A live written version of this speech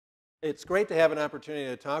It's great to have an opportunity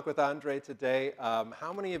to talk with Andrei today.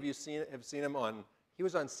 How many of you have seen him on? He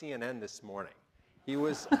was on CNN this morning. He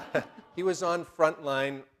was he was on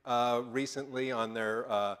Frontline recently on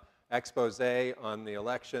their expose on the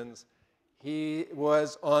elections. He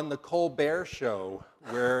was on the Colbert Show,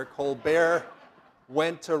 where Colbert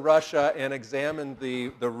went to Russia and examined the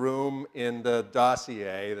room in the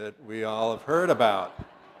dossier that we all have heard about.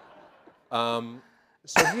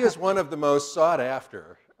 So he is one of the most sought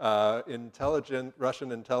after intelligent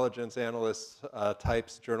Russian intelligence analysts,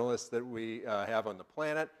 types, journalists that we have on the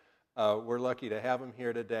planet. We're lucky to have him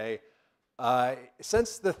here today.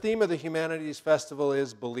 Since the theme of the Humanities Festival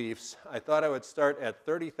is beliefs, I thought I would start at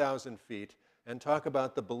 30,000 feet and talk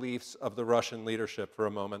about the beliefs of the Russian leadership for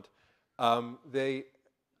a moment. I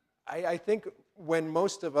think when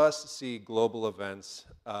most of us see global events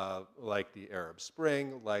like the Arab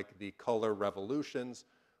Spring, like the color revolutions,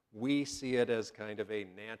 we see it as kind of a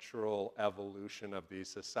natural evolution of these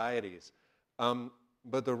societies.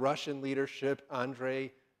 But the Russian leadership,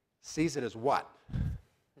 Andrei, sees it as what?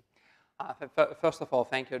 First of all,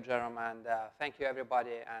 thank you, Jerome, and thank you,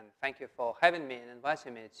 everybody, and thank you for having me and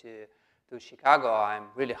inviting me to Chicago.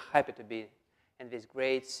 I'm really happy to be in this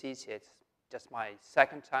great city. It's just my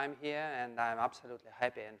second time here, and I'm absolutely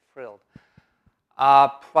happy and thrilled.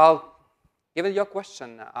 Well, given your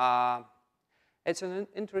question, it's an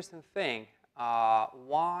interesting thing.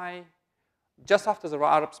 Why, just after the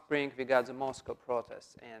Arab Spring, we got the Moscow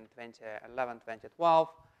protests in 2011, 2012,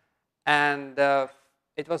 and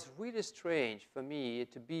it was really strange for me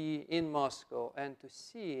to be in Moscow and to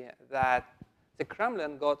see that the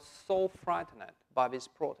Kremlin got so frightened by these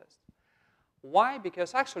protests. Why?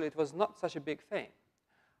 Because actually it was not such a big thing.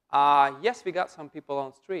 Yes, we got some people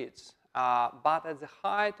on streets, but at the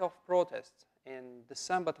height of protests in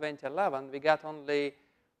December 2011, we got only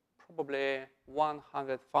probably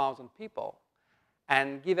 100,000 people.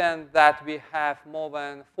 And given that we have more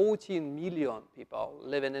than 14 million people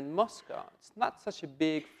living in Moscow, it's not such a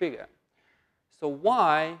big figure. So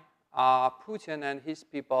why Putin and his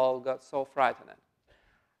people got so frightened?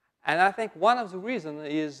 And I think one of the reasons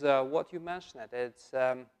is what you mentioned. It's,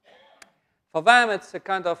 for them, it's a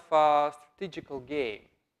kind of strategical game.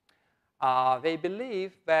 They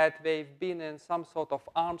believe that they've been in some sort of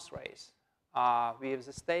arms race with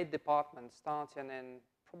the State Department starting in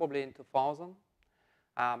probably in 2000,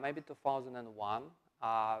 maybe 2001,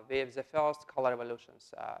 with the first color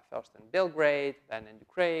revolutions, first in Belgrade, then in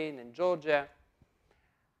Ukraine, in Georgia.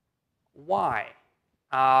 Why?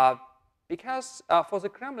 Because for the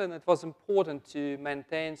Kremlin, it was important to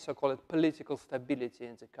maintain so-called political stability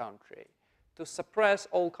in the country, to suppress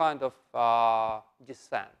all kind of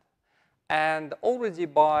dissent. And already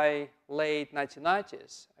by late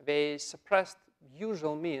 1990s, they suppressed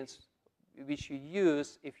usual means which you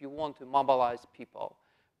use if you want to mobilize people,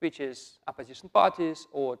 which is opposition parties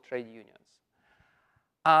or trade unions.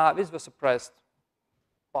 These were suppressed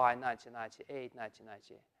by 1998,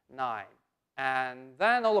 1999. And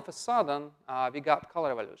then all of a sudden, we got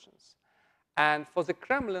color revolutions. And for the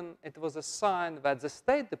Kremlin, it was a sign that the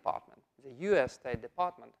State Department, the US State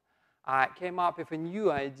Department, came up with a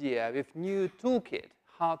new idea, with new toolkit,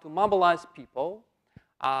 how to mobilize people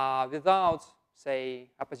without, say,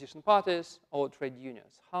 opposition parties or trade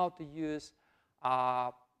unions, how to use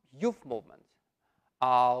youth movement,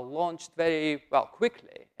 launched very well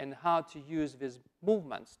quickly, and how to use these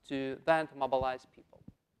movements to then to mobilize people.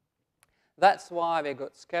 That's why they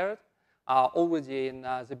got scared already in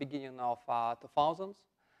the beginning of 2000s,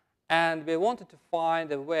 and they wanted to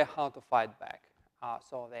find a way how to fight back.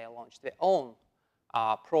 So they launched their own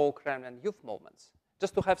pro-Kremlin youth movements,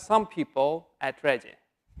 just to have some people at ready.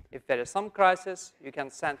 If there is some crisis, you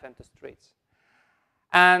can send them to streets.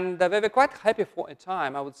 And they were quite happy for a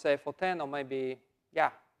time, I would say for 10 or maybe,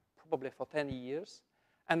 yeah, probably for 10 years.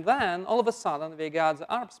 And then, all of a sudden, we got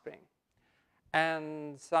the Arab Spring.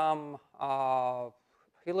 And some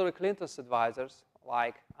Hillary Clinton's advisors,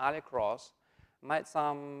 like Ali Cross, made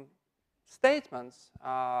some statements.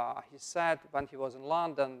 He said when he was in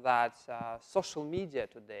London that social media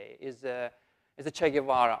today is the Che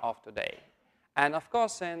Guevara of today. And of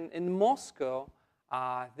course, in Moscow,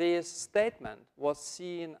 this statement was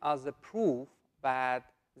seen as a proof that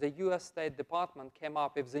the US State Department came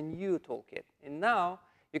up with the new toolkit. And now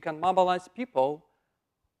you can mobilize people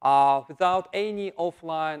without any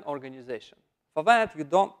offline organization. For that, you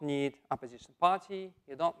don't need opposition party,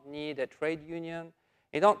 you don't need a trade union,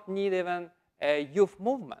 you don't need even a youth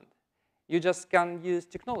movement. You just can use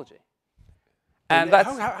technology. And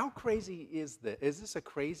that's how crazy is this? Is this a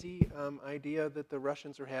crazy idea that the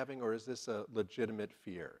Russians are having, or is this a legitimate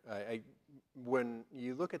fear? when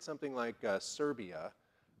you look at something like Serbia,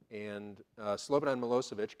 and Slobodan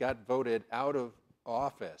Milosevic got voted out of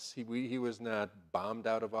office. He was not bombed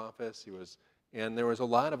out of office. And there was a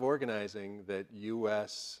lot of organizing that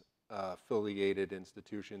U.S. Affiliated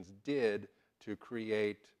institutions did to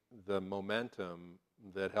create the momentum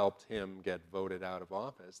that helped him get voted out of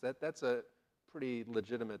office. That's a pretty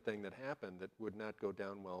legitimate thing that happened that would not go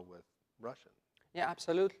down well with Russians. Yeah,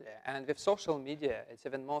 absolutely. And with social media, it's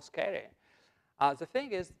even more scary. The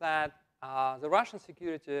thing is that the Russian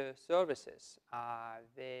security services,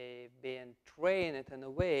 they've been trained in a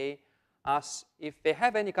way as if they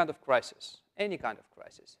have any kind of crisis,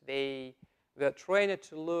 they were trained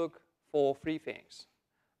to look for three things.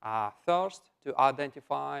 First, to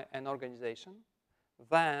identify an organization,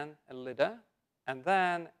 then a leader, and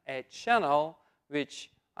then a channel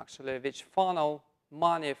which funnel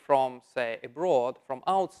money from, say, abroad, from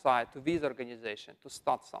outside to this organization to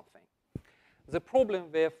start something. The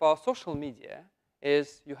problem with social media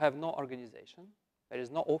is you have no organization. There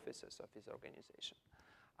is no offices of this organization.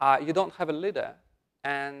 You don't have a leader.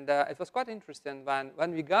 And it was quite interesting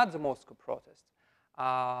when we got the Moscow protest.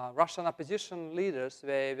 Russian opposition leaders,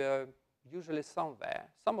 they were usually somewhere.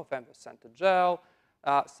 Some of them were sent to jail.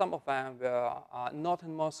 Some of them were not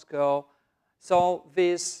in Moscow. So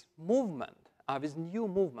this movement, this new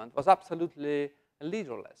movement, was absolutely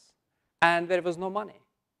leaderless. And there was no money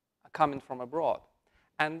coming from abroad.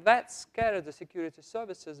 And that scared the security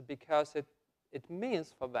services because it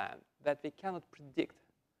means for them that they cannot predict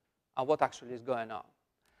what actually is going on.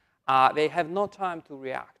 They have no time to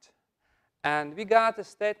react. And we got a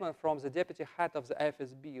statement from the deputy head of the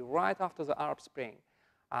FSB right after the Arab Spring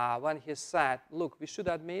when he said, look, we should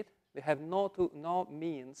admit we have no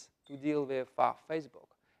means to deal with Facebook.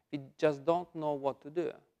 We just don't know what to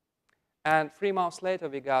do. And 3 months later,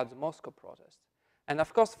 we got the Moscow protest. And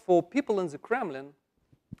of course, for people in the Kremlin,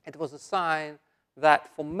 it was a sign that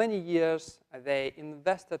for many years, they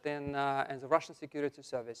invested in the Russian security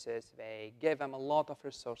services. They gave them a lot of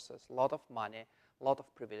resources, a lot of money, a lot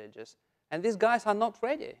of privileges. And these guys are not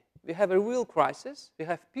ready. We have a real crisis. We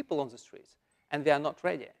have people on the streets, and they are not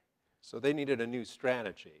ready. So they needed a new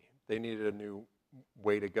strategy. They needed a new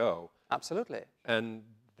way to go. Absolutely. And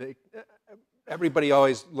everybody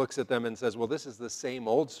always looks at them and says, well, this is the same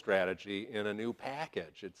old strategy in a new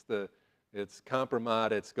package. It's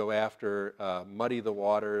compromise, it's go after, muddy the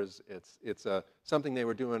waters. It's something they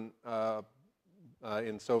were doing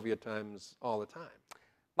in Soviet times all the time.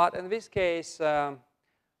 But in this case,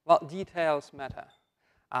 well, details matter.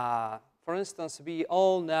 For instance, we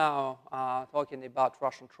all now are talking about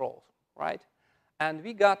Russian trolls, right? And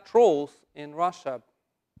we got trolls in Russia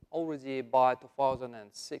already by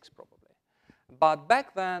 2006, probably. But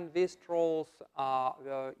back then, these trolls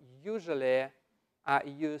were usually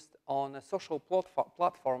used on a social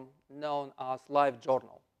platform known as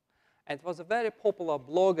LiveJournal. And it was a very popular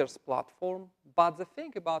bloggers platform, but the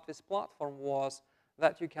thing about this platform was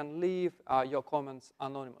that you can leave your comments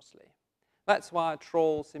anonymously. That's why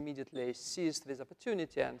trolls immediately seized this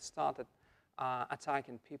opportunity and started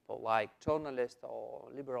attacking people like journalists or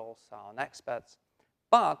liberals or experts.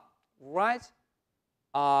 But right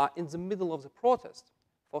in the middle of the protest,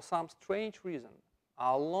 for some strange reason,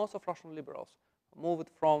 lots of Russian liberals moved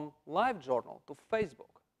from LiveJournal to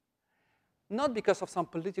Facebook. Not because of some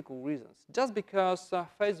political reasons, just because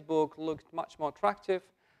Facebook looked much more attractive.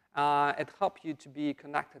 It helped you to be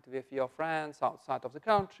connected with your friends outside of the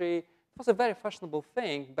country. It was a very fashionable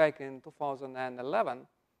thing back in 2011.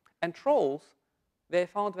 And trolls, they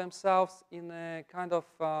found themselves in a kind of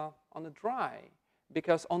on a dry,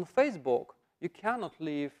 because on Facebook, you cannot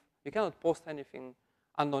post anything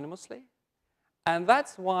anonymously. And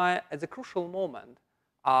that's why, at the crucial moment,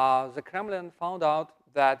 the Kremlin found out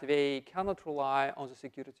that they cannot rely on the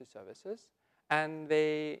security services, and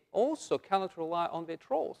they also cannot rely on the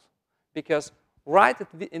trolls, because right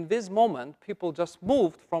in this moment, people just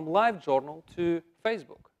moved from LiveJournal to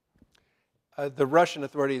Facebook. The Russian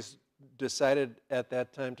authorities decided at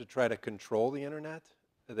that time to try to control the internet.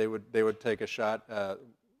 They would take a shot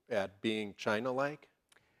at being China-like.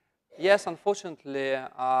 Yes, unfortunately,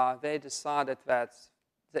 they decided that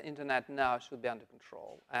the internet now should be under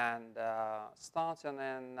control. And starting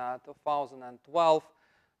in 2012,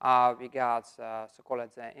 we got so-called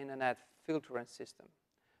the internet filtering system,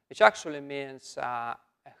 which actually means a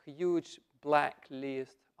huge black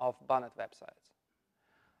list of banned websites.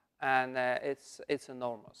 And it's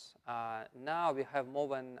enormous. Now we have more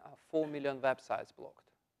than 4 million websites blocked.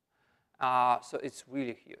 So it's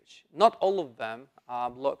really huge. Not all of them are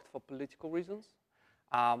blocked for political reasons.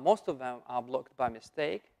 Most of them are blocked by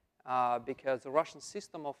mistake because the Russian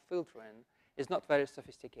system of filtering is not very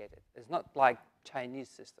sophisticated. It's not like Chinese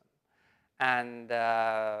system. And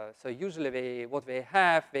so usually what they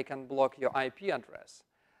have, they can block your IP address.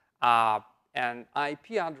 And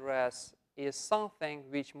IP address is something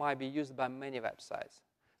which might be used by many websites.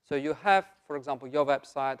 So you have, for example, your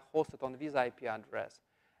website hosted on this IP address.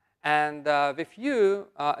 And with you,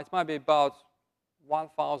 it might be about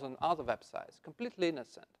 1,000 other websites, completely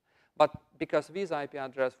innocent. But because this IP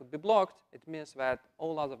address would be blocked, it means that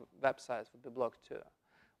all other websites would be blocked too.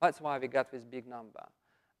 That's why we got this big number.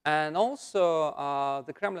 And also,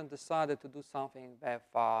 the Kremlin decided to do something with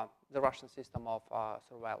the Russian system of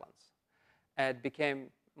surveillance. It became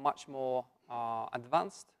much more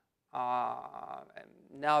advanced.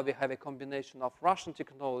 Now we have a combination of Russian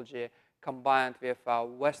technology combined with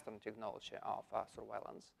Western technology of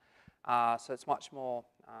surveillance. So it's much more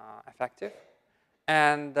effective.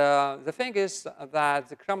 And the thing is that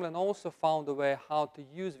the Kremlin also found a way how to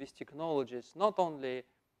use these technologies, not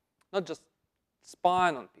just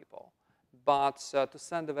spying on people, but to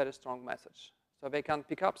send a very strong message. So they can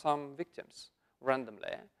pick up some victims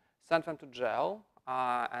randomly, send them to jail,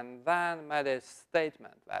 and then made a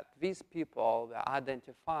statement that these people were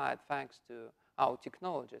identified thanks to our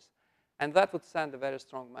technologies. And that would send a very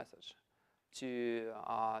strong message to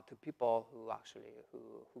people who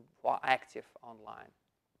are active online.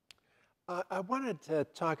 I wanted to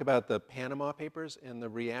talk about the Panama Papers and the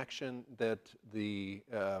reaction that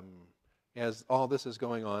as all this is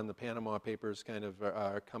going on, the Panama Papers kind of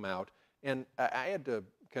come out. And I had to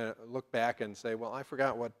kind of look back and say, well, I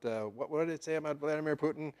forgot what did it say about Vladimir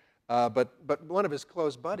Putin? But one of his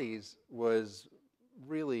close buddies was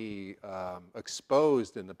really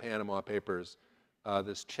exposed in the Panama Papers.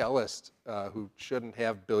 This cellist who shouldn't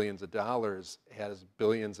have billions of dollars has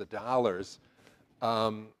billions of dollars.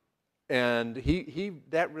 And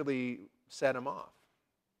that really set him off.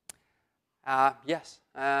 Yes,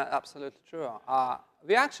 absolutely true.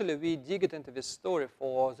 We dig into this story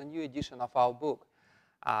for the new edition of our book.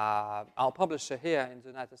 Our publisher here in the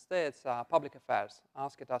United States, Public Affairs,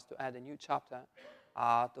 asked us to add a new chapter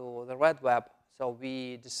to the Red Web. So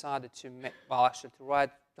we decided to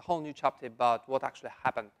write the whole new chapter about what actually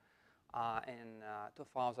happened in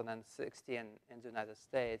 2016 in the United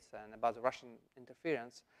States and about the Russian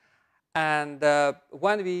interference. And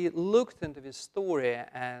when we looked into this story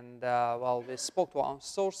and, we spoke to our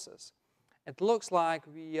sources, it looks like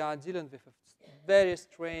we are dealing with a very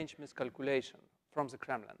strange miscalculation from the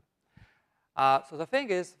Kremlin. So the thing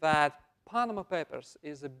is that Panama Papers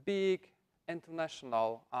is a big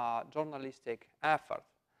international journalistic effort.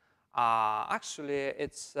 Actually,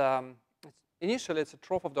 initially it's a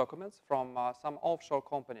trove of documents from some offshore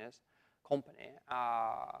company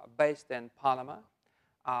based in Panama.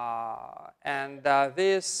 And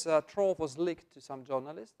this trove was leaked to some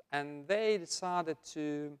journalists, and they decided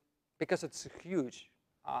to, because it's huge,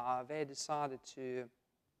 they decided to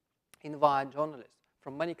invite journalists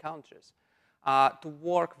from many countries to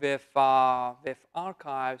work with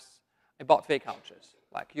archives about their countries.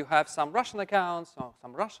 Like you have some Russian accounts or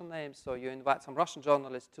some Russian names, so you invite some Russian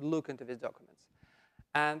journalists to look into these documents.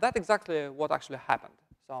 And that's exactly what actually happened.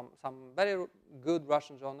 Some very good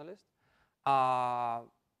Russian journalists,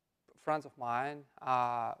 friends of mine,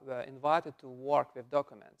 were invited to work with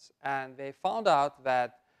documents. And they found out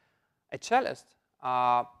that a cellist,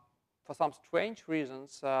 for some strange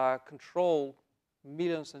reasons, controlled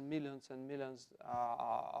millions and millions and millions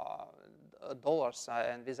dollars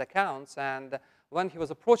in these accounts. And when he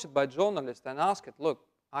was approached by journalists and asked, look,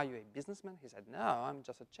 are you a businessman? He said, no, I'm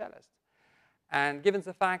just a cellist. And given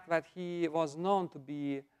the fact that he was known to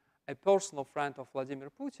be a personal friend of Vladimir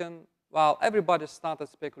Putin, well, everybody started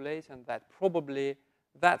speculating that probably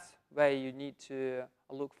that's where you need to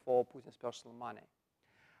look for Putin's personal money.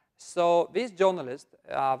 So these journalists,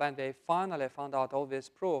 when they finally found out all these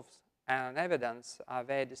proofs and evidence,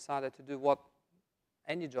 they decided to do what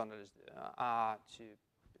any journalist do,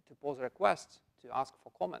 to pose requests, to ask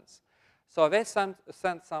for comments. So they sent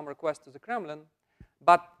some requests to the Kremlin,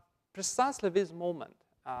 but precisely this moment,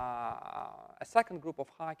 a second group of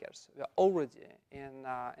hackers were already in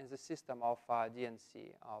the system of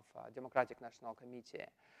DNC, of Democratic National Committee.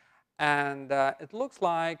 And it looks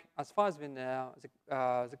like, as far as we know,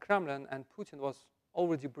 the Kremlin and Putin was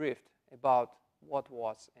already briefed about what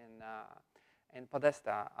was in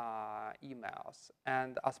Podesta emails.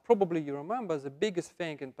 And as probably you remember, the biggest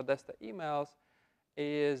thing in Podesta emails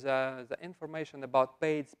is the information about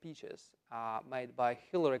paid speeches made by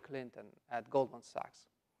Hillary Clinton at Goldman Sachs.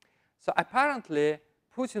 So apparently,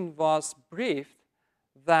 Putin was briefed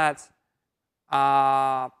that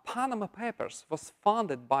Panama Papers was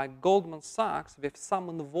funded by Goldman Sachs with some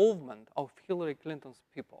involvement of Hillary Clinton's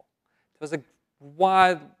people. It was a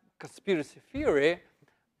wild conspiracy theory,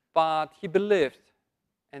 but he believed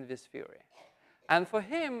in this theory. And for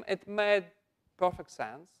him, it made perfect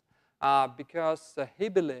sense because he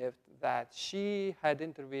believed that she had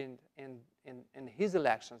intervened in his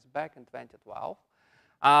elections back in 2012.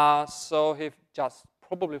 So he just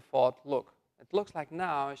probably thought, look, it looks like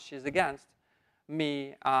now she's against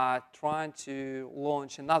me trying to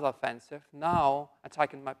launch another offensive, now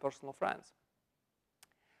attacking my personal friends.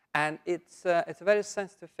 And it's a very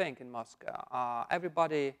sensitive thing in Moscow.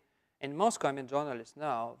 Everybody in Moscow, I mean journalists,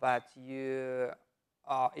 know that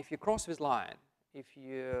if you cross this line, if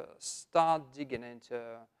you start digging into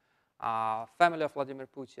family of Vladimir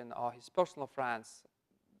Putin or his personal friends,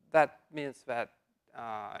 that means that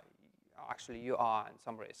actually you are in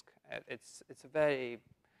some risk. It's a very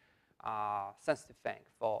sensitive thing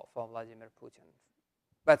for Vladimir Putin.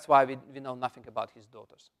 That's why we know nothing about his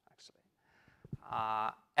daughters, actually.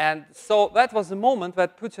 And so that was the moment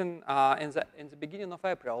that Putin, in the beginning of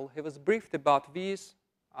April, he was briefed about these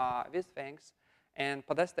things and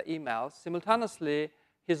Podesta emails. Simultaneously,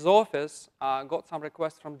 his office got some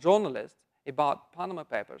requests from journalists about Panama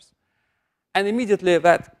Papers. And immediately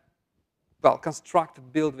that, well,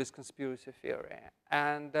 constructed, built this conspiracy theory.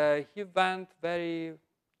 And he went very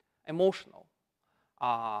emotional.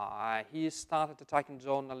 He started attacking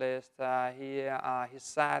journalists. He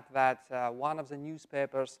said that one of the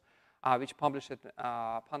newspapers which published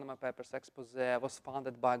Panama Papers expose was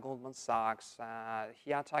funded by Goldman Sachs.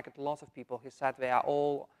 He attacked lots of people. He said they are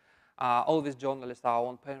all these journalists are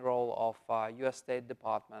on payroll of US State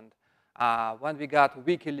Department. When we got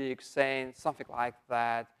WikiLeaks saying something like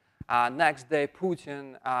that, next day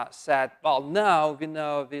Putin said, well, now we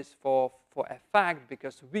know this for a fact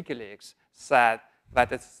because WikiLeaks said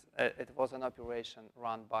that it was an operation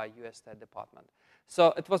run by US State Department.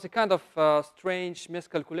 So it was a kind of strange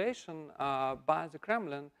miscalculation by the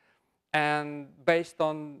Kremlin and based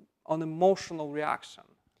on emotional reaction.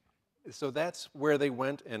 So that's where they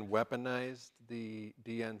went and weaponized the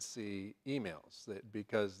DNC emails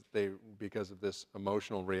because of this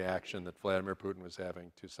emotional reaction that Vladimir Putin was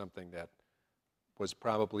having to something that was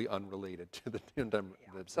probably unrelated to the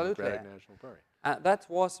Democratic National Party. That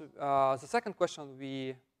was the second question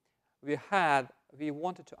we had. We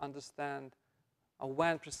wanted to understand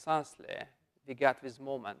when precisely we got this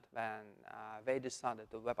moment when they decided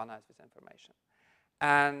to weaponize this information.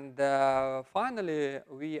 And finally,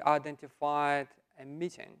 we identified a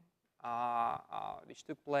meeting which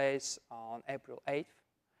took place on April 8th.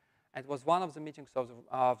 It was one of the meetings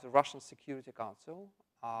of the Russian Security Council,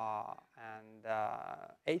 and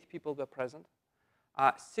 8 people were present.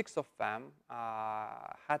 6 of them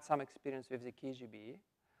had some experience with the KGB,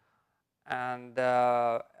 and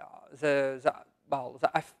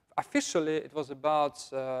officially it was about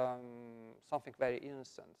something very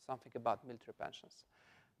innocent, something about military pensions.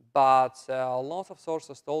 But lots of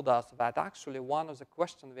sources told us that actually one of the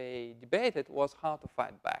questions they debated was how to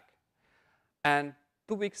fight back. And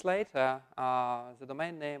 2 weeks later, the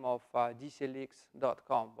domain name of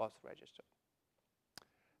dcleaks.com was registered.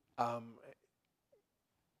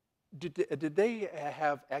 Did they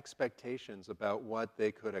have expectations about what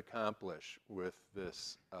they could accomplish with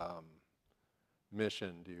this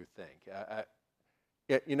mission, do you think?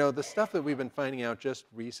 You know, the stuff that we've been finding out just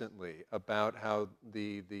recently about how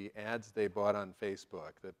the ads they bought on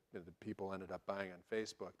Facebook, that the people ended up buying on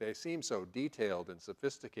Facebook, they seem so detailed and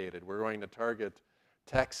sophisticated. We're going to target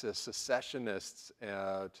Texas secessionists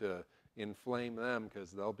to inflame them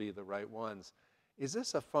because they'll be the right ones. Is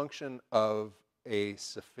this a function of a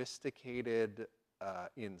sophisticated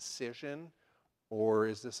incision, or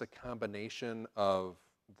is this a combination of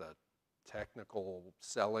the technical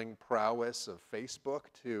selling prowess of Facebook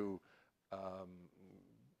to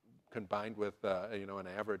combined with you know, an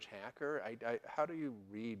average hacker? How do you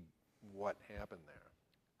read what happened there?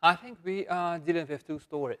 I think we are dealing with 2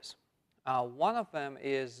 stories. One of them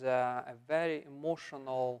is a very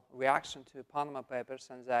emotional reaction to Panama Papers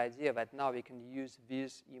and the idea that now we can use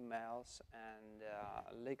these emails and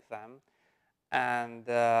leak them. And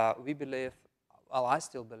we believe, well, I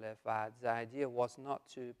still believe that the idea was not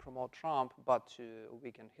to promote Trump, but to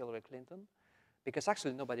weaken Hillary Clinton, because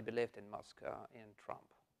actually nobody believed in Moscow in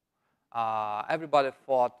Trump. Everybody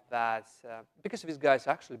thought that because these guys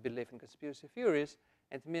actually believe in conspiracy theories,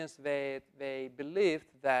 it means they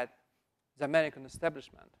believed that the American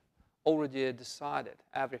establishment already decided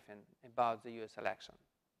everything about the US election.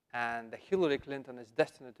 and Hillary Clinton is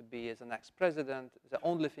destined to be as the next president, the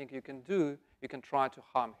only thing you can do, you can try to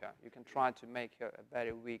harm her. You can try to make her a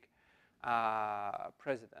very weak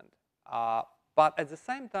president. But at the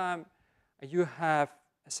same time, you have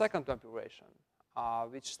a second operation,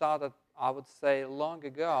 which started, I would say, long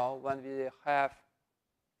ago when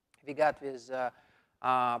we got these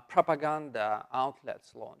propaganda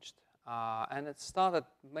outlets launched. And it started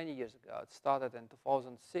many years ago. It started in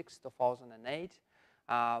 2006, 2008,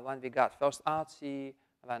 when we got first RT,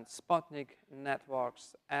 then Sputnik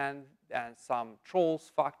networks, and some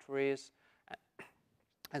trolls factories.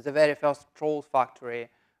 And the very first trolls factory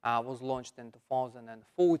was launched in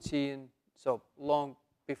 2014, so long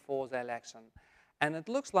before the election. And it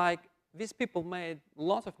looks like these people made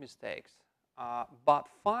lots of mistakes, but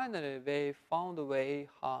finally they found a way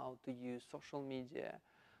how to use social media.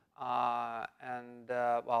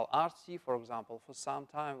 Well, RT, for example, for some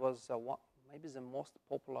time was maybe the most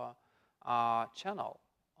popular channel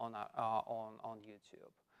on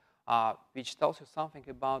YouTube, which tells you something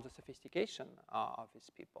about the sophistication of these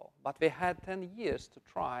people. But they had 10 years to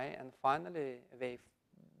try, and finally they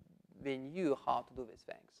knew how to do these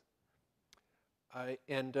things.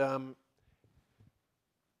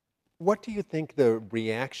 What do you think the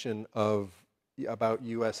reaction about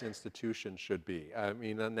U.S. institutions should be? I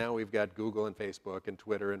mean, now we've got Google and Facebook and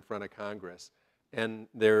Twitter in front of Congress, and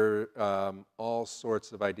there are all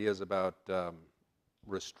sorts of ideas about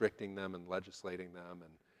restricting them and legislating them,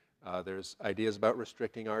 and there's ideas about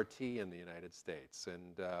restricting RT in the United States.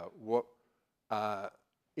 And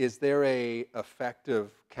is there an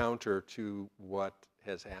effective counter to what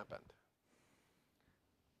has happened?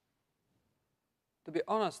 To be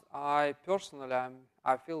honest, I personally,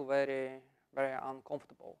 I feel very, very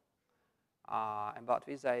uncomfortable about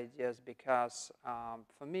these ideas because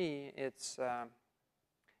for me, it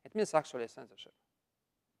means actually censorship,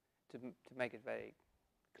 to make it very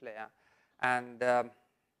clear. And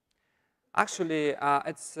actually,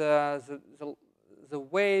 it's the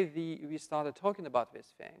way we started talking about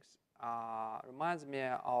these things reminds me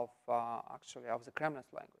of actually of the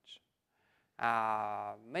Kremlin's language.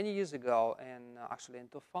 Many years ago, actually in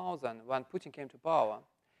 2000, when Putin came to power,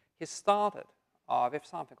 he started with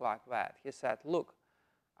something like that. He said, look,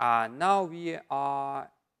 now we are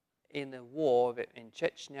in a war in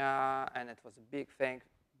Chechnya, and it was a big thing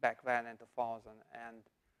back then in 2000. And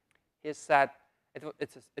he said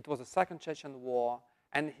it was a second Chechen war,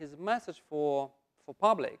 and his message for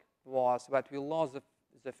public was that we lost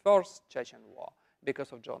the first Chechen war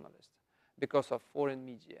because of journalists, because of foreign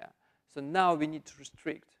media. So now we need to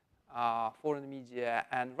restrict foreign media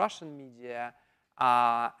and Russian media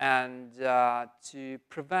and to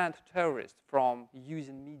prevent terrorists from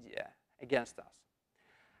using media against us.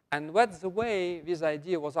 And that's the way this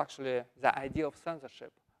idea was actually, the idea of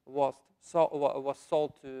censorship was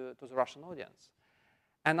sold to the Russian audience.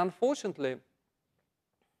 And unfortunately,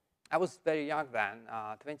 I was very young then,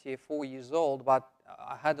 24 years old, but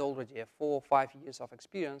I had already 4 or 5 years of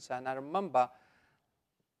experience, and I remember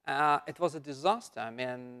it was a disaster. I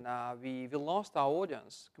mean, we lost our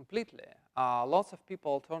audience completely. Lots of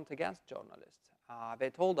people turned against journalists. They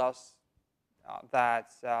told us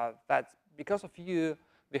that because of you,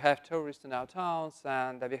 we have terrorists in our towns,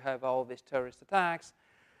 and we have all these terrorist attacks.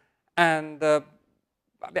 And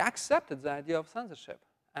we accepted the idea of censorship.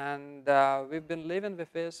 And we've been living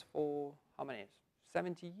with this for, how many?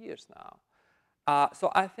 70 years now. So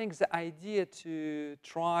I think the idea to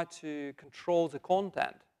try to control the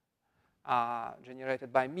content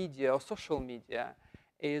generated by media or social media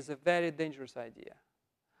is a very dangerous idea.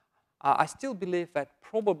 I still believe that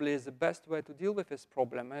probably the best way to deal with this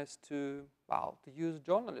problem is to use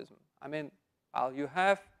journalism. I mean, you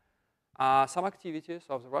have some activities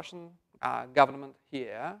of the Russian government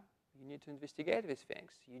here. You need to investigate these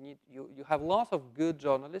things. You have lots of good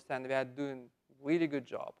journalists, and they are doing really good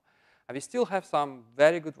job. And we still have some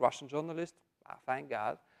very good Russian journalists, thank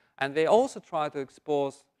God. And they also try to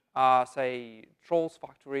expose, say, Trolls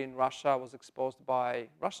Factory in Russia was exposed by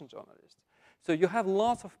Russian journalists. So you have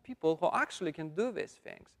lots of people who actually can do these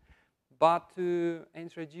things. But to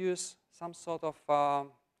introduce some sort of, I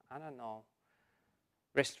don't know,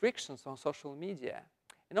 restrictions on social media.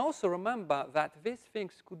 And also remember that these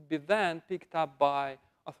things could be then picked up by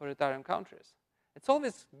authoritarian countries. It's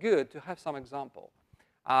always good to have some example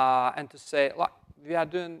and to say, look, we are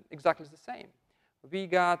doing exactly the same. We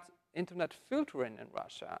got internet filtering in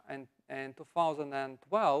Russia in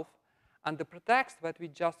 2012, and the pretext that we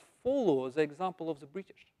just follow the example of the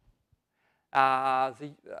British.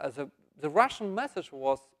 The Russian message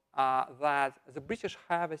was that the British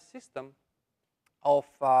have a system of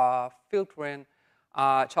filtering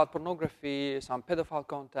child pornography, some pedophile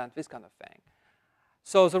content, this kind of thing.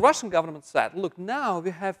 So the Russian government said, look, now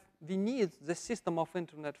we need the system of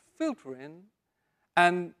internet filtering,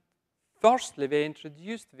 and firstly, they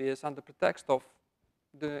introduced this under pretext of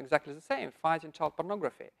doing exactly the same, fighting child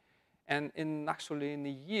pornography. And actually in a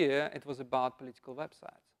year, it was about political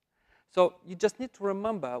websites. So you just need to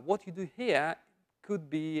remember what you do here could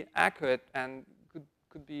be accurate and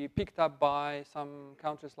could be picked up by some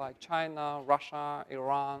countries like China, Russia,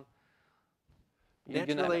 Iran.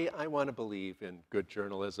 Naturally, I want to believe in good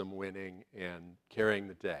journalism winning and carrying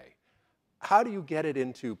the day. How do you get it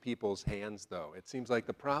into people's hands, though? It seems like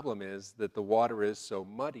the problem is that the water is so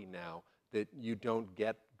muddy now that you don't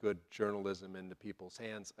get good journalism into people's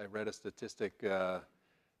hands. I read a statistic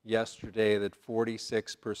yesterday that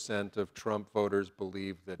 46% of Trump voters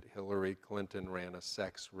believe that Hillary Clinton ran a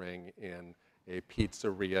sex ring in a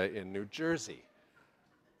pizzeria in New Jersey.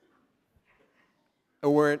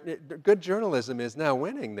 Where good journalism is now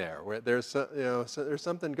winning there, where there's so there's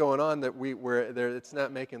something going on that it's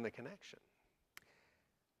not making the connection.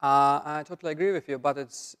 I totally agree with you, but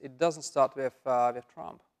it doesn't start with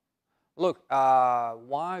Trump. Look,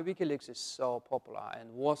 why WikiLeaks is so popular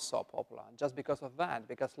and was so popular? Just because of that,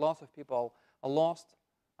 because lots of people lost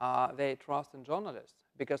their trust in journalists,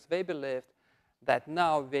 because they believed that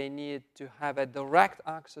now they need to have a direct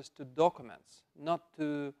access to documents, not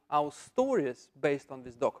to our stories based on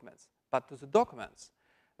these documents, but to the documents.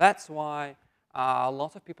 That's why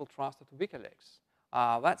lots of people trusted WikiLeaks.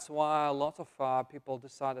 That's why lots of people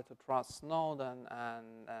decided to trust Snowden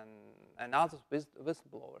and other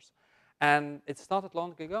whistleblowers. And it started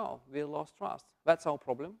long ago. We lost trust. That's our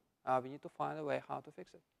problem. We need to find a way how to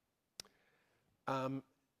fix it.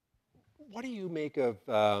 What do you make of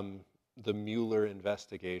the Mueller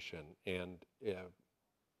investigation? And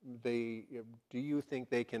do you think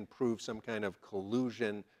they can prove some kind of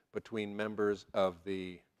collusion between members of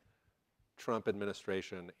the Trump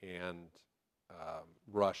administration and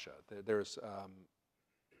Russia?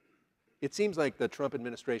 It seems like the Trump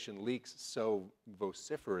administration leaks so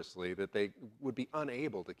vociferously that they would be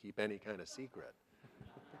unable to keep any kind of secret.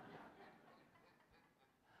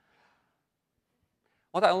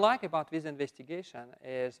 What I like about this investigation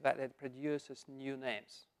is that it produces new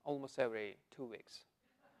names almost every 2 weeks.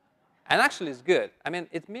 And actually it's good. I mean,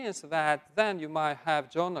 it means that then you might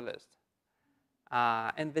have journalists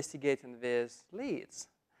investigating these leads.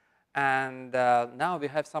 And now we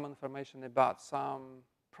have some information about some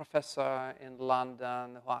professor in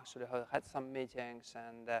London who actually had some meetings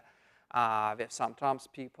and with some Trump's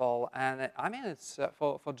people. And I mean, it's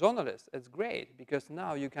for journalists, it's great because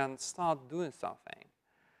now you can start doing something.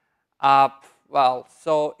 Well,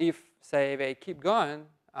 so if, say, they keep going,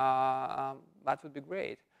 that would be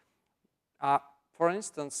great. For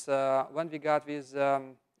instance, when we got this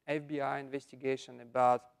FBI investigation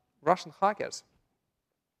about Russian hackers,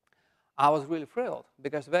 I was really thrilled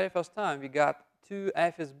because the very first time we got 2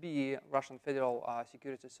 FSB, Russian Federal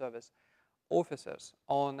Security Service officers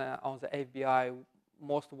on the FBI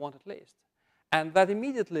most wanted list. And that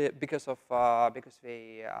immediately, because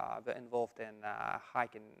they were involved in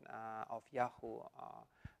hacking of Yahoo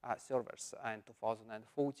servers in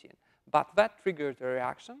 2014. But that triggered a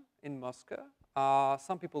reaction in Moscow.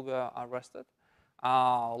 Some people were arrested.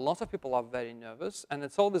 Lots of people are very nervous, and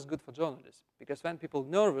it's always good for journalists because when people are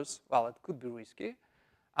nervous, well, it could be risky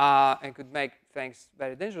and could make things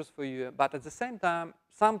very dangerous for you. But at the same time,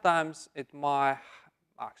 sometimes it might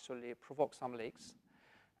actually provoke some leaks.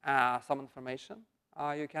 Some information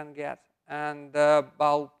you can get. And,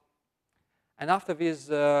 and after this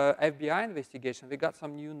FBI investigation, we got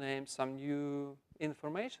some new names, some new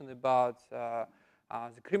information about the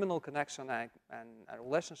criminal connection and a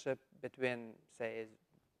relationship between, say,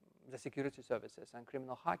 the security services and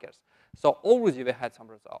criminal hackers. So already we had some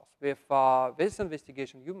results. With this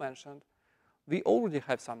investigation you mentioned, we already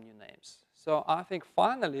have some new names. So I think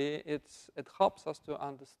finally it helps us to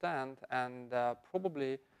understand and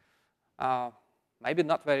probably maybe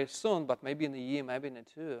not very soon, but maybe in a year, maybe in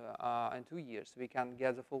 2 years, we can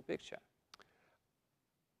get the full picture.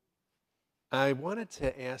 I wanted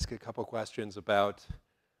to ask a couple questions about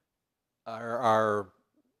our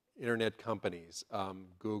internet companies,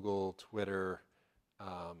 Google, Twitter,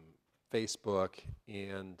 Facebook,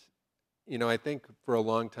 and I think for a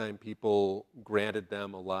long time people granted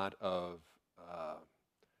them a lot of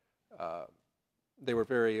they were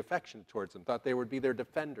very affectionate towards them, thought they would be their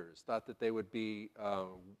defenders, thought that they would be,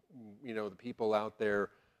 the people out there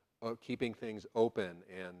keeping things open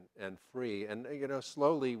and free. And,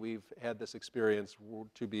 slowly we've had this experience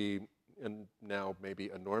to be, and now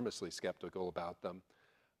maybe enormously skeptical about them.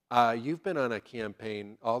 You've been on a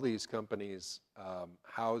campaign, all these companies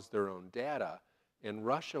house their own data, and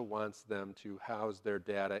Russia wants them to house their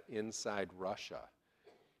data inside Russia.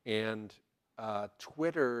 And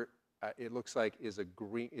Twitter, it looks like, is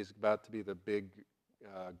about to be the big,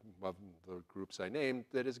 of the groups I named,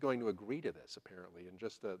 that is going to agree to this, apparently, in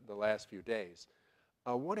just the last few days.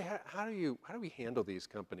 How do we handle these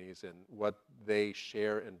companies and what they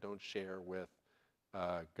share and don't share with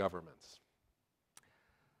governments?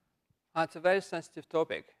 It's a very sensitive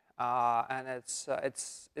topic, and it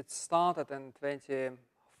started in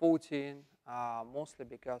 2014, mostly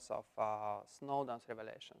because of Snowden's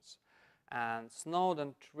revelations. And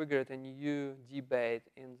Snowden triggered a new debate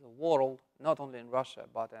in the world, not only in Russia,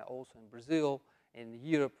 but also in Brazil, in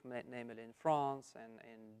Europe, namely in France and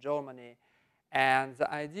in Germany. And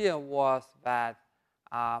the idea was that,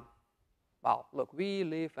 well, look, we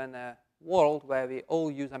live in a world where we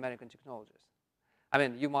all use American technologies. I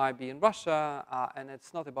mean, you might be in Russia, and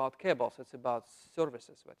it's not about cables, it's about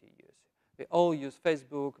services that you use. We all use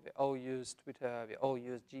Facebook, we all use Twitter, we all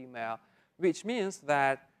use Gmail, which means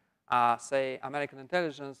that, say, American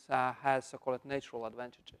intelligence has so-called natural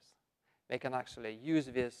advantages. They can actually use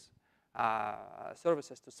these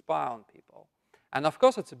services to spy on people. And of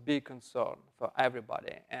course, it's a big concern for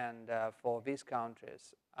everybody and for these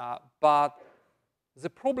countries. But the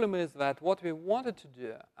problem is that what we wanted to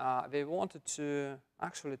do, we wanted to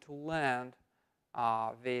actually to land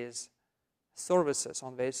these services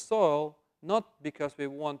on their soil, not because we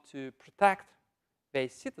want to protect their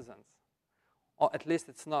citizens, or at least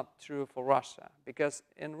it's not true for Russia. Because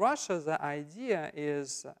in Russia, the idea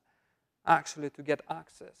is actually to get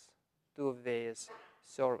access to these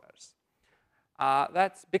servers.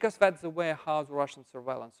 That's because that's the way how the Russian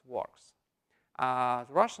surveillance works. The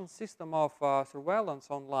Russian system of surveillance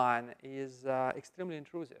online is extremely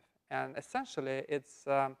intrusive, and essentially it's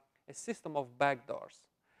a system of backdoors.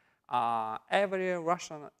 Every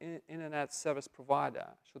Russian internet service provider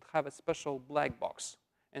should have a special black box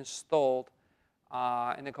installed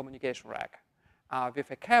in a communication rack with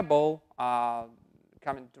a cable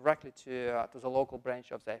coming directly to the local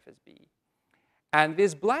branch of the FSB. And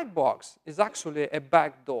this black box is actually a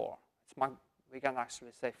back door. We can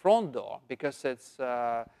actually say front door because it's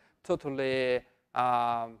totally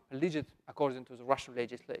legit according to the Russian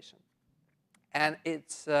legislation. And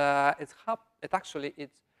it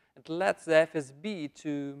lets the FSB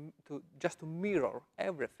to just to mirror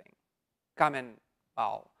everything coming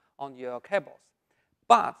on your cables.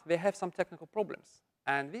 But they have some technical problems.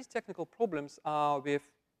 And these technical problems are with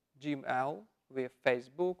Gmail, with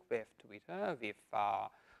Facebook, with Twitter, with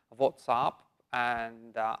WhatsApp,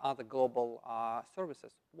 and other global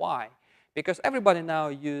services. Why? Because everybody now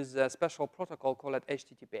uses a special protocol called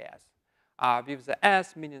HTTPS, with the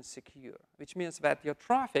S meaning secure, which means that your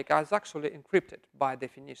traffic is actually encrypted by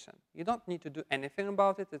definition. You don't need to do anything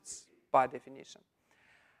about it, it's by definition.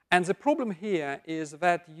 And the problem here is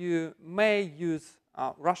that you may use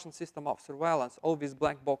Russian system of surveillance, all these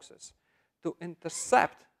black boxes, to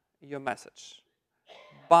intercept your message,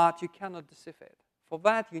 but you cannot deceive it. For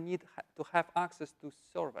that, you need to have access to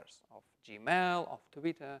servers of Gmail, of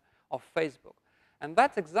Twitter, of Facebook. And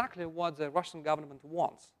that's exactly what the Russian government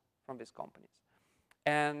wants from these companies.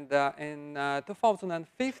 And in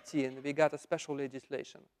 2015, we got a special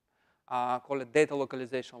legislation called a data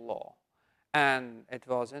localization law. And it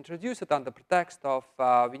was introduced under pretext of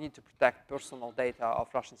we need to protect personal data of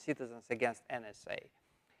Russian citizens against NSA.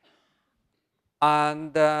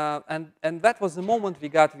 And that was the moment we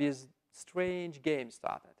got this strange game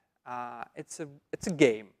started. It's a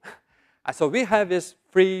game. So we have these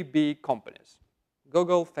three big companies,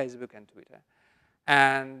 Google, Facebook, and Twitter.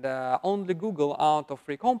 And only Google out of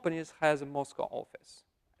three companies has a Moscow office.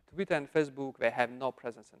 Twitter and Facebook, they have no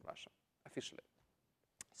presence in Russia, officially.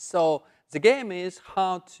 So the game is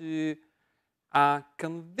how to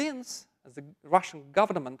convince the Russian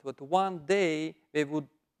government that one day they would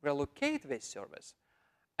relocate this service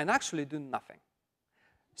and actually do nothing.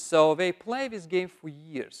 So they play this game for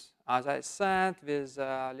years. As I said, with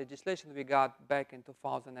legislation we got back in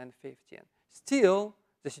 2015. Still,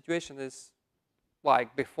 the situation is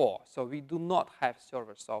like before. So we do not have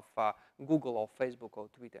servers of Google or Facebook or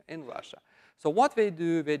Twitter in Russia. So what they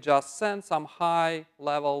do, they just send some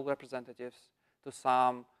high-level representatives to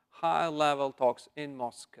some high-level talks in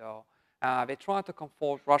Moscow. They try to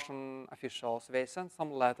comfort Russian officials. They send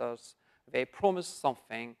some letters. They promise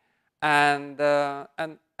something, and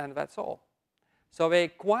that's all. So they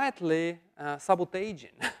quietly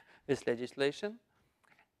sabotaging this legislation,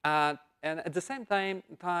 and at the same time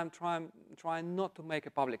trying not to make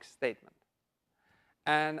a public statement.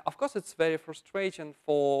 And of course, it's very frustrating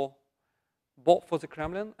for both for the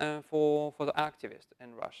Kremlin and for the activists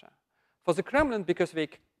in Russia. For the Kremlin, because we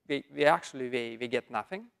get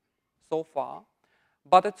nothing so far.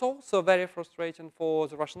 But it's also very frustrating for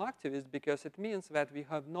the Russian activists because it means that we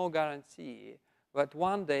have no guarantee that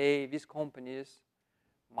one day these companies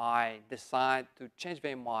might decide to change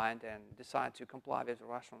their mind and decide to comply with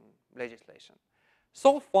Russian legislation.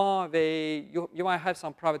 So far, you might have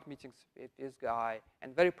some private meetings with this guy,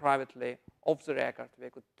 and very privately, off the record, they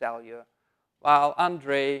could tell you, well,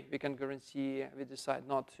 Andrei, we can guarantee we decide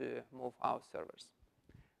not to move our servers.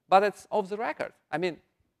 But it's off the record. I mean,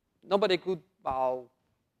 nobody could, well,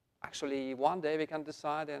 actually, one day we can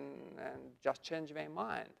decide and just change their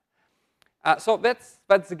mind. So that's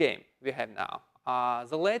the game we have now.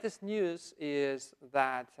 The latest news is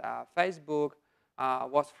that Facebook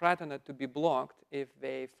was threatened to be blocked if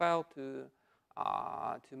they fail to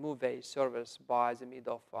move their servers by the mid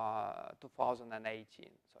of 2018,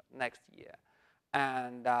 so next year.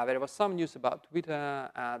 And there was some news about Twitter,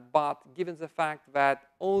 but given the fact that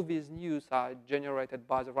all these news are generated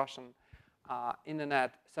by the Russian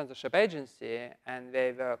internet censorship agency, and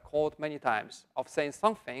they were caught many times of saying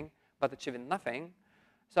something but achieving nothing,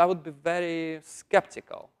 so I would be very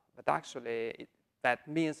skeptical that actually that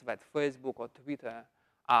means that Facebook or Twitter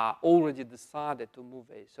already decided to move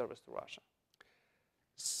a service to Russia.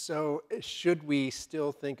 So should we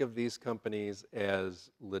still think of these companies as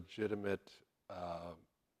legitimate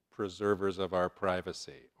preservers of our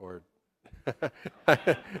privacy, or?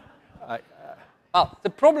 Well, the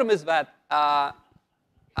problem is that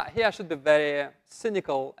here I should be very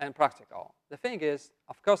cynical and practical. The thing is,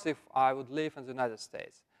 of course, if I would live in the United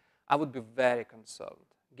States, I would be very concerned,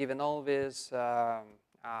 given all these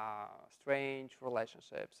strange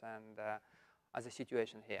relationships and the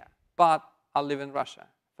situation here. But I live in Russia.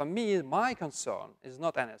 For me, my concern is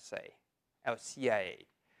not NSA or CIA.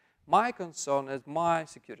 My concern is my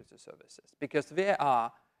security services, because they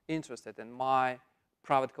are interested in my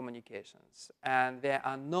private communications, and they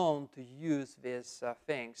are known to use these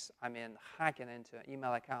things, I mean, hacking into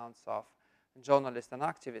email accounts of journalists and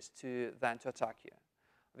activists to then to attack you.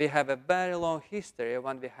 We have a very long history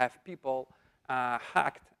when we have people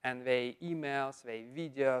hacked and their emails, their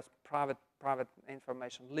videos, private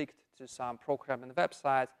information leaked to some pro-Kremlin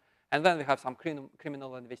websites, and then we have some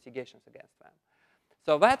criminal investigations against them.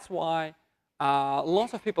 So that's why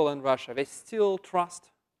lots of people in Russia, they still trust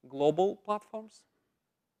global platforms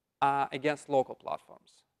against local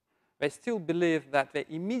platforms. They still believe that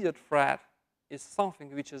the immediate threat is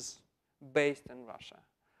something which is based in Russia.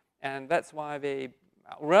 And that's why they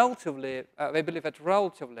believe that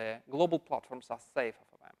relatively global platforms are safer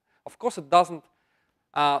for them. Of course, it doesn't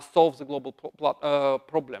solve the global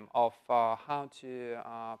problem of how to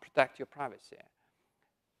protect your privacy.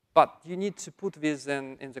 But you need to put this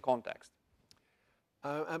in the context.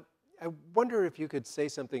 I wonder if you could say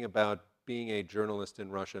something about being a journalist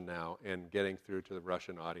in Russia now and getting through to the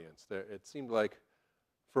Russian audience. It seemed like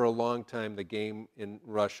for a long time the game in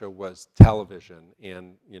Russia was television,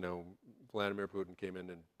 and Vladimir Putin came in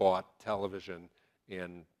and bought television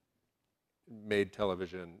and made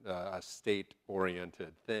television a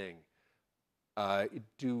state-oriented thing.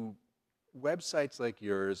 Do websites like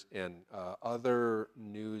yours and other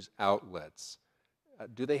news outlets,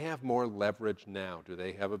 do they have more leverage now? Do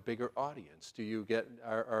they have a bigger audience? Do you get,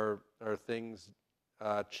 are things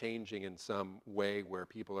changing in some way where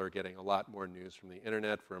people are getting a lot more news from the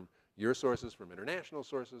internet, from your sources, from international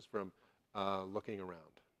sources, from looking around?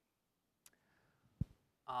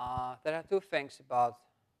 There are two things about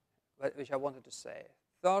which I wanted to say.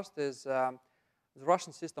 First is the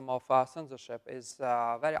Russian system of censorship is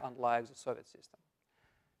very unlike the Soviet system.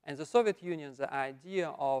 In the Soviet Union, the idea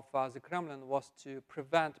of the Kremlin was to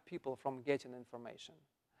prevent people from getting information.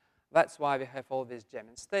 That's why we have all these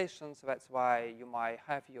jamming stations. That's why you might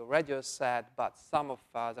have your radio set, but some of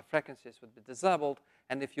the frequencies would be disabled.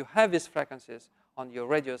 And if you have these frequencies on your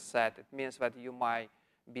radio set, it means that you might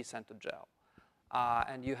be sent to jail.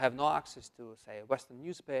 And you have no access to, say, Western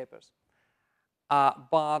newspapers.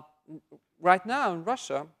 But right now in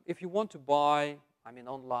Russia, if you want to buy,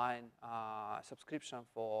 online subscription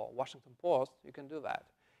for Washington Post, you can do that.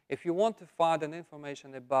 If you want to find an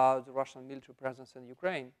information about the Russian military presence in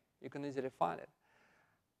Ukraine, you can easily find it.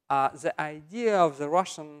 The idea of the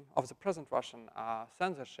present Russian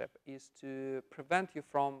censorship is to prevent you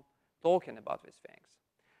from talking about these things.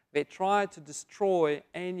 They try to destroy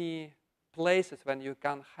any places when you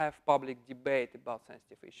can have public debate about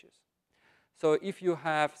sensitive issues. So if you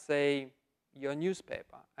have, say, your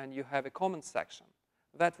newspaper and you have a comment section,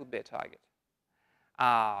 that would be a target.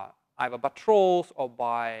 either by trolls or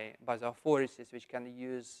by the authorities, which can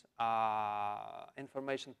use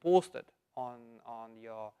information posted on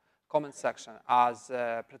your comment section as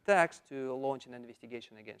a pretext to launch an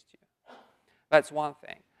investigation against you. That's one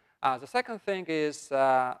thing. The second thing is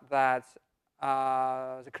that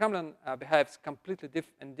the Kremlin behaves completely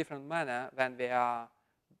in different manner when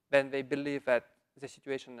they believe that the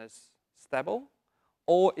situation is stable,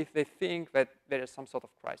 or if they think that there is some sort of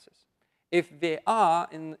crisis. If they are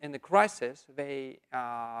in a crisis, they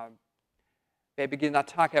begin to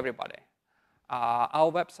attack everybody.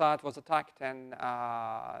 Our website was attacked and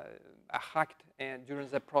hacked during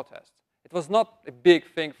the protest. It was not a big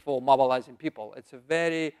thing for mobilizing people. It's a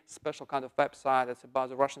very special kind of website. It's about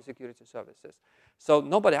the Russian security services. So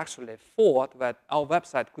nobody actually thought that our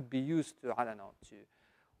website could be used to,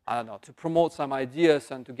 to promote some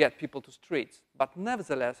ideas and to get people to streets. But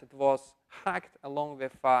nevertheless, it was hacked along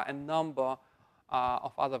with a number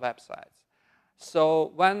of other websites.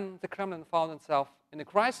 So when the Kremlin found itself in a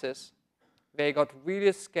crisis, they got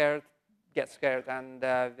really scared, and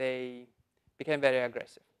they became very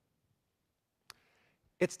aggressive.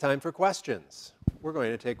 It's time for questions. We're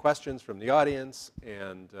going to take questions from the audience,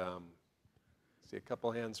 and see a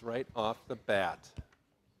couple hands right off the bat.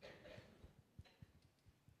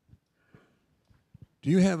 Do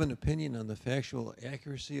you have an opinion on the factual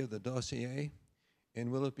accuracy of the dossier?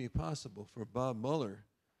 And will it be possible for Bob Mueller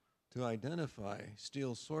to identify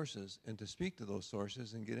Steele's sources and to speak to those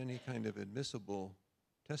sources and get any kind of admissible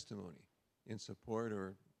testimony in support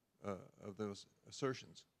or of those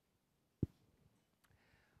assertions?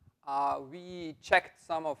 We checked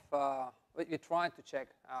some of, we tried to check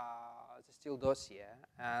the Steele dossier,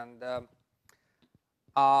 and there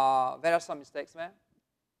are some mistakes there,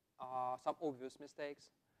 some obvious mistakes.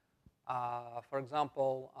 For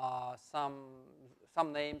example,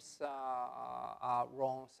 some names are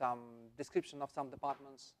wrong, some description of some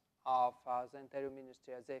departments of the Interior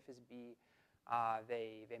Ministry, the FSB,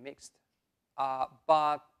 they mixed.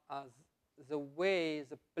 But the way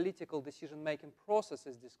the political decision-making process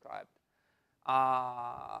is described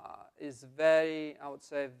is very, I would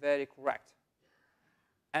say, very correct.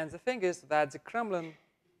 And the thing is that the Kremlin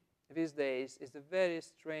these days is a very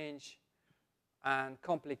strange and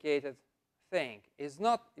complicated thing. It's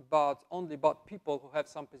not only about people who have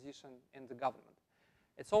some position in the government.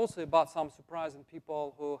 It's also about some surprising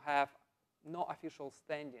people who have no official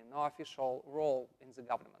standing, no official role in the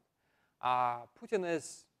government. Putin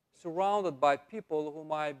is surrounded by people who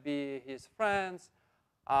might be his friends,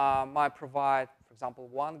 might provide, for example,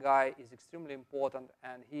 one guy is extremely important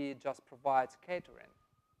and he just provides catering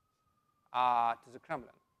to the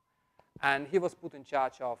Kremlin. And he was put in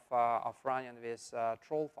charge of running this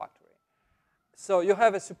troll factory. So you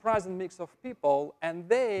have a surprising mix of people, and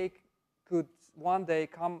they could one day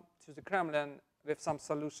come to the Kremlin with some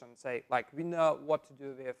solution, say, like, we know what to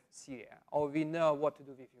do with Syria, or we know what to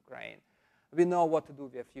do with Ukraine, we know what to do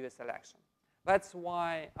with US election. That's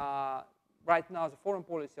why right now the foreign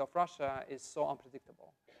policy of Russia is so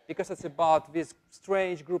unpredictable, because it's about these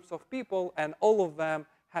strange groups of people, and all of them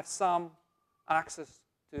have some access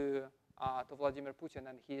to Vladimir Putin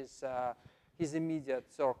and his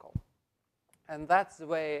immediate circle. And that's the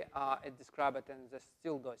way it described it in the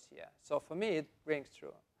Steele dossier. So for me, it rings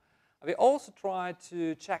true. We also tried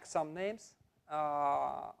to check some names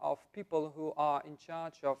of people who are in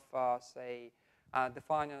charge of, say,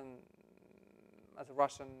 defining the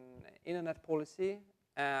Russian internet policy,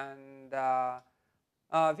 and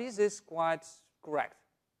this is quite correct.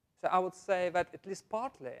 So I would say that at least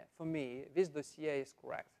partly, for me, this dossier is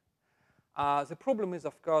correct. The problem is,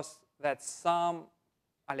 of course, that some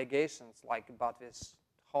allegations, like about this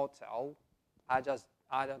hotel, I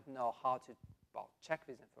don't know how to check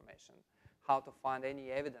this information, how to find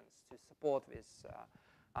any evidence to support these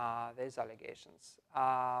allegations,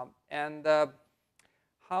 and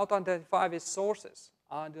how to identify these sources.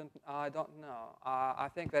 I don't know. I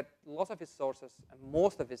think that lots of these sources, and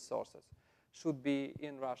most of these sources, should be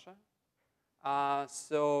in Russia.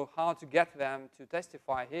 So how to get them to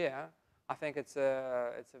testify here? I think it's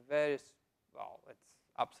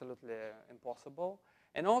absolutely impossible.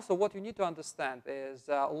 And also, what you need to understand is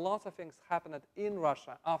lots of things happened in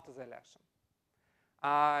Russia after the election.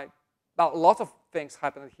 Lots of things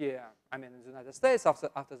happened here, I mean, in the United States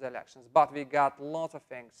after the elections, but we got lots of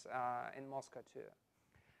things in Moscow too.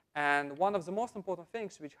 And one of the most important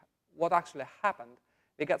things, what actually happened,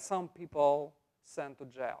 we got some people sent to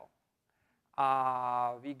jail.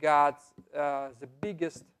 We got the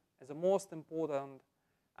biggest, the most important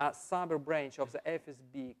cyber branch of the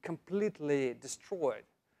FSB completely destroyed.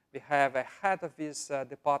 We have a head of this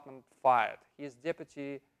department fired, his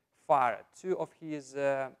deputy fired, 2 of his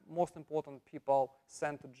most important people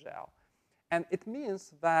sent to jail. And it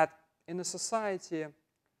means that in a society,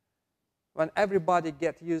 when everybody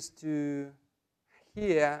gets used to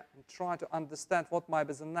hear and try to understand what might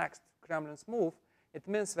be the next Kremlin's move, it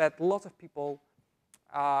means that lots of people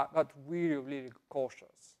got really, really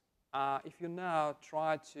cautious. If you now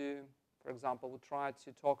try to, for example, try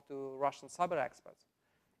to talk to Russian cyber experts,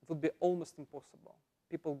 it would be almost impossible.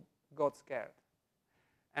 People got scared.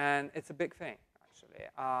 And it's a big thing, actually.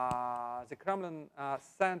 The Kremlin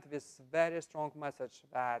sent this very strong message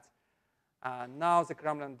that now the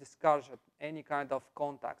Kremlin discouraged any kind of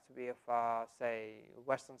contact with, say,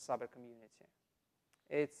 Western cyber community.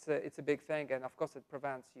 It's a big thing, and of course it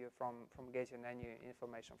prevents you from getting any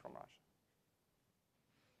information from Russia.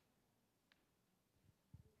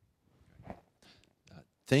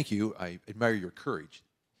 Thank you. I admire your courage.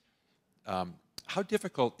 How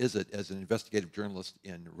difficult is it as an investigative journalist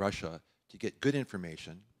in Russia to get good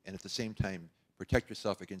information and at the same time protect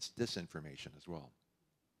yourself against disinformation as well?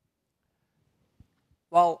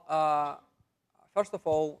 Well, first of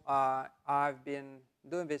all, I've been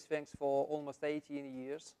doing these things for almost 18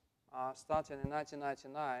 years, starting in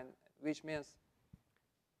 1999, which means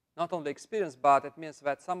not only experience, but it means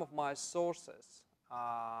that some of my sources,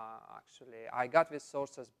 actually, I got these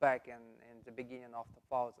sources back in the beginning of the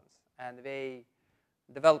 2000s, and they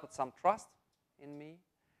developed some trust in me,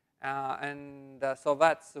 and so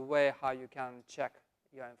that's the way how you can check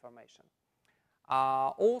your information.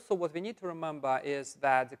 Also, what we need to remember is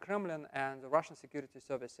that the Kremlin and the Russian security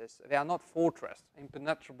services, they are not fortress,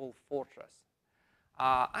 impenetrable fortress.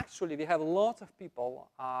 Actually, we have lots of people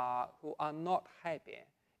who are not happy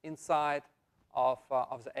inside of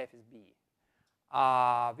the FSB.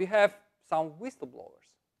 We have some whistleblowers,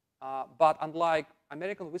 but unlike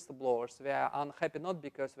American whistleblowers, they are unhappy not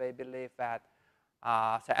because they believe that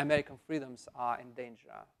say American freedoms are in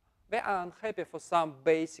danger. They are unhappy for some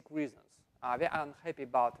basic reasons. They are unhappy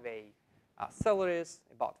about their salaries,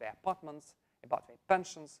 about their apartments, about their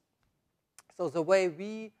pensions. So the way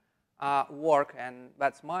we work, and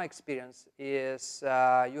that's my experience, is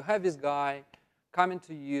you have this guy coming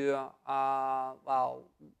to you,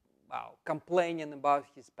 complaining about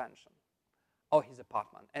his pension or his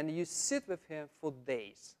apartment, and you sit with him for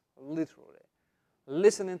days, literally,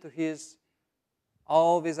 listening to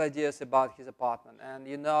all these ideas about his apartment, and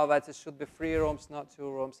you know that it should be 3 rooms, not 2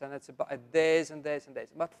 rooms, and it's about days and days and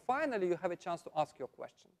days. But finally, you have a chance to ask your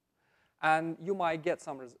question, and you might get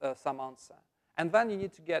some answer. And then you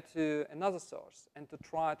need to get to another source and to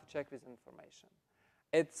try to check this information.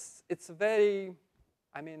 It's very,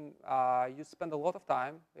 I mean, you spend a lot of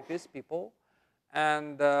time with these people,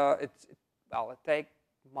 and it takes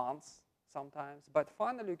months sometimes, but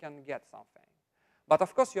finally you can get something. But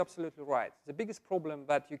of course, you're absolutely right. The biggest problem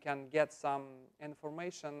that you can get some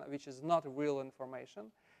information which is not real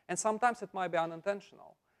information, and sometimes it might be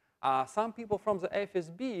unintentional. Some people from the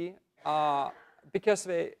FSB, because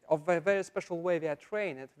of a very special way they are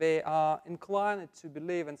trained, they are inclined to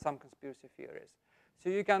believe in some conspiracy theories. So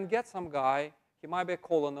you can get some guy, he might be a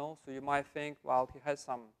colonel, so you might think, well,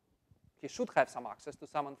 he should have some access to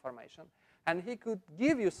some information, and he could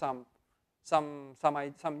give you some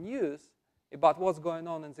news about what's going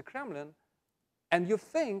on in the Kremlin, and you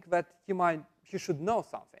think that he should know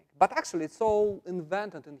something. But actually, it's all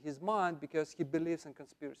invented in his mind because he believes in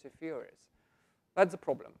conspiracy theories. That's the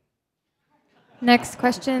problem. Next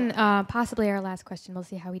question, possibly our last question. We'll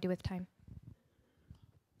see how we do with time.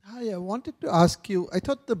 Hi, I wanted to ask you, I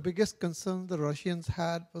thought the biggest concern the Russians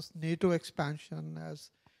had was NATO expansion.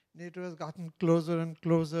 As NATO has gotten closer and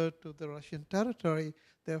closer to the Russian territory,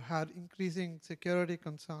 they've had increasing security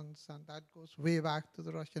concerns, and that goes way back to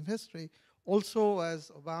the Russian history. Also,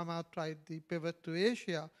 as Obama tried the pivot to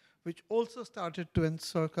Asia, which also started to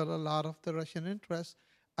encircle a lot of the Russian interests,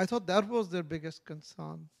 I thought that was their biggest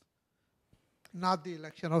concern, not the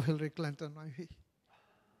election of Hillary Clinton, maybe.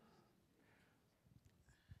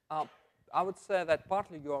 I would say that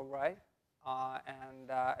partly you are right, and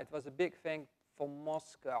it was a big thing for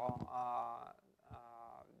Moscow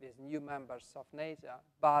with new members of NATO.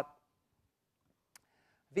 But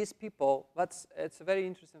these people, it's a very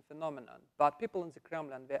interesting phenomenon. But people in the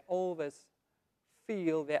Kremlin, they always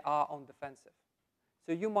feel they are on defensive.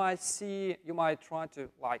 So you might try to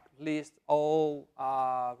list all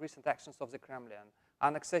recent actions of the Kremlin,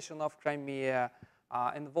 annexation of Crimea,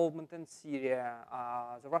 involvement in Syria,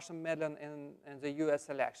 the Russian meddling in the US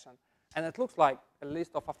election. And it looks like a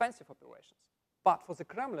list of offensive operations. But for the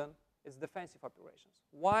Kremlin, it's defensive operations.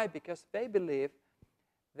 Why? Because they believe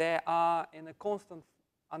they are under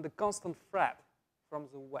constant threat from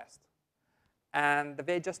the West. and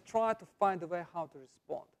they just try to find a way how to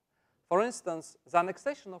respond. For instance, the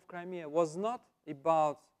annexation of Crimea was not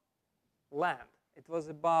about land. It was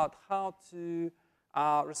about how to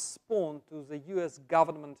respond to the US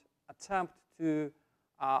government attempt to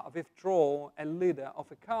withdraw a leader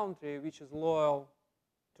of a country which is loyal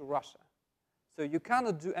to Russia. So you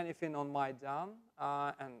cannot do anything on Maidan,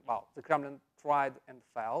 and well, the Kremlin tried and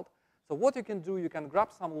failed. So what you can do, you can grab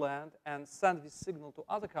some land and send this signal to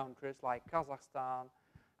other countries like Kazakhstan,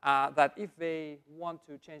 that if they want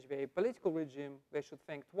to change their political regime, they should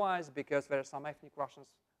think twice because there are some ethnic Russians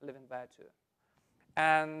living there too.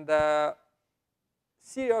 And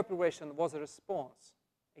Syria operation was a response,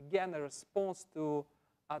 again, a response to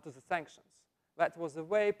the sanctions. That was a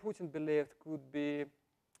way Putin believed could be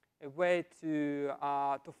a way to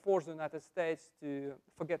force the United States to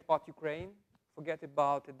forget about Ukraine, forget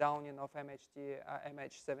about the downing of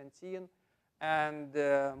MH17, and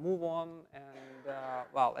move on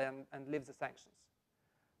and and leave the sanctions.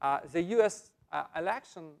 The U.S.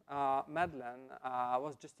 Election meddling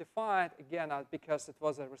was justified again because it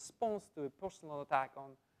was a response to a personal attack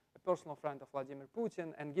on a personal friend of Vladimir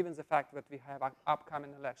Putin, and given the fact that we have an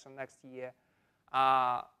upcoming election next year,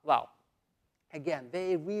 again,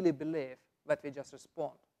 they really believe that we just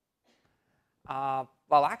respond.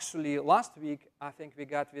 Well, actually, last week, I think we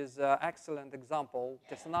got this excellent example,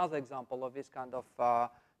 just another example of this kind of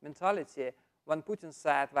mentality, when Putin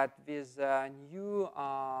said that with new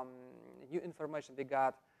information we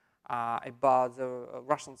got about the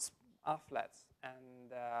Russian athletes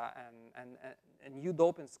and a new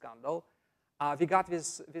doping scandal, we got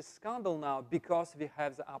this scandal now because we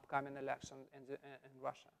have the upcoming election in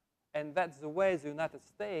Russia. And that's the way the United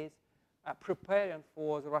States are preparing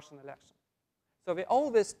for the Russian election. So they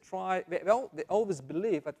always they always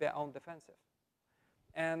believe that they are on defensive.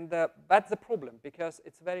 And that's the problem, because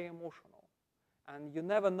it's very emotional. And you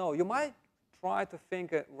never know. You might try to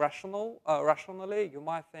think rationally. You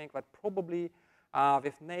might think that probably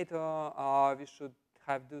with NATO we should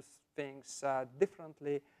have these things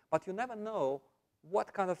differently. But you never know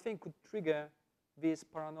what kind of thing could trigger this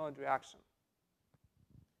paranoid reaction.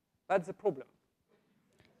 That's the problem.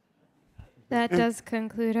 That does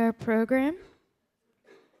conclude our program.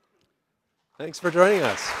 Thanks for joining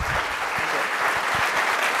us.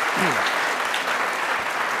 Thank you.